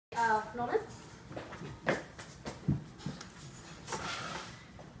Norman. Here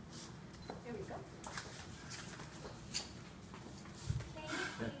we go.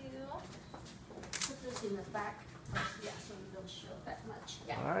 Thank you. Put this in the back. Yeah, so we don't show that much.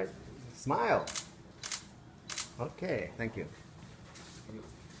 Yeah. All right. Smile. Okay, thank you.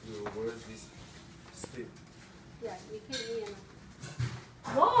 You wear this strip. Yeah, you can in.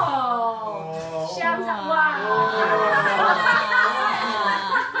 Whoa! 香肠 wow!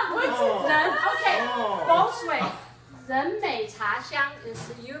 Okay, both way. 人美茶香 is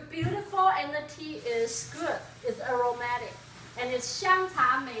you're beautiful and the tea is good. It's aromatic. And it's 香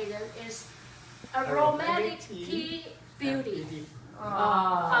茶美人 is aromatic tea beauty.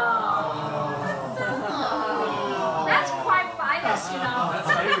 That's quite biased, you know.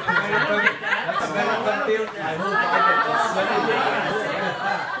 That's very confused. I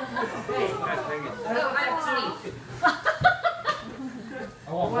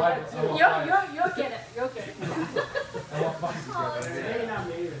hope I You'll get it. You'll get it.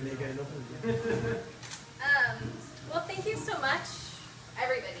 Well, thank you so much,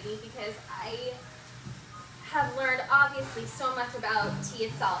 everybody, because I have learned obviously so much about tea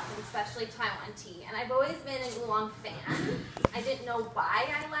itself, and especially Taiwan tea. And I've always been an oolong fan. I didn't know why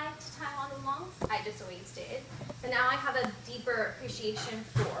I liked Taiwan oolongs. I just always did. But now I have a deeper appreciation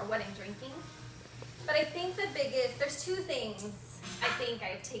for what I'm drinking. But I think the biggest, there's two things I think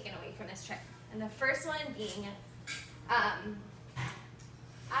I've taken away from this trip. And the first one being,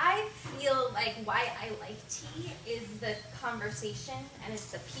 I feel like why I like tea is the conversation and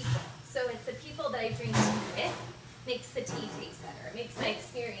it's the people. So it's the people that I drink tea with makes the tea taste better. It makes my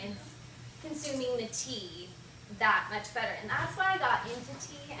experience consuming the tea that much better. And that's why I got into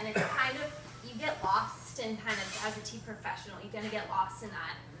tea, and it's kind of, you get lost in kind of, as a tea professional, you're gonna get lost in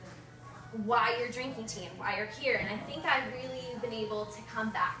that, why you're drinking tea and why you're here. And I think I've really been able to come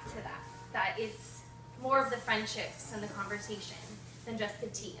back to that it's more of the friendships and the conversation than just the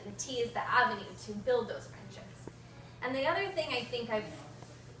tea. And the tea is the avenue to build those friendships. And the other thing I think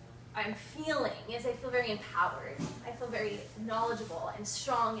I'm feeling is I feel very empowered. I feel very knowledgeable and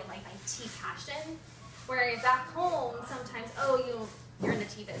strong in like my tea passion. Whereas back home, sometimes, oh, you're in the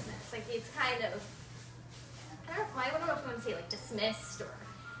tea business. Like it's kind of, I don't know if you want to say like dismissed, or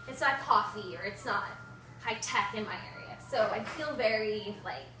it's not coffee, or it's not high tech in my area. So I feel very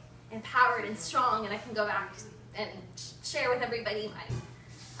like empowered and strong, and I can go back and share with everybody my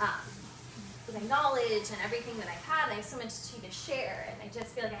knowledge and everything that I've had. I have so much to share, and I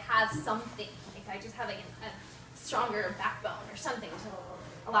just feel like I have something. Like I just have like a stronger backbone or something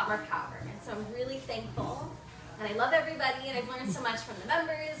to a lot more power. And so I'm really thankful, and I love everybody, and I've learned so much from the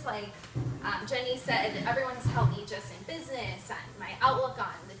members. Like Jenny said, everyone has helped me just in business and my outlook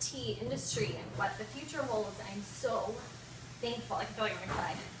on the tea industry and what the future holds. And I'm so thankful. I feel like I'm gonna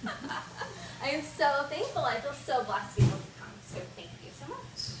cry. I am so thankful. I feel so blessed to be able to come. So thank you so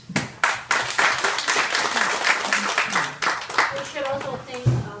much. We should also thank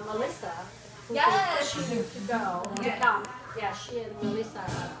Melissa, who Yes. pushed you to go, to come. Yeah, she and Melissa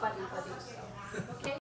are buddy buddies. So. Okay.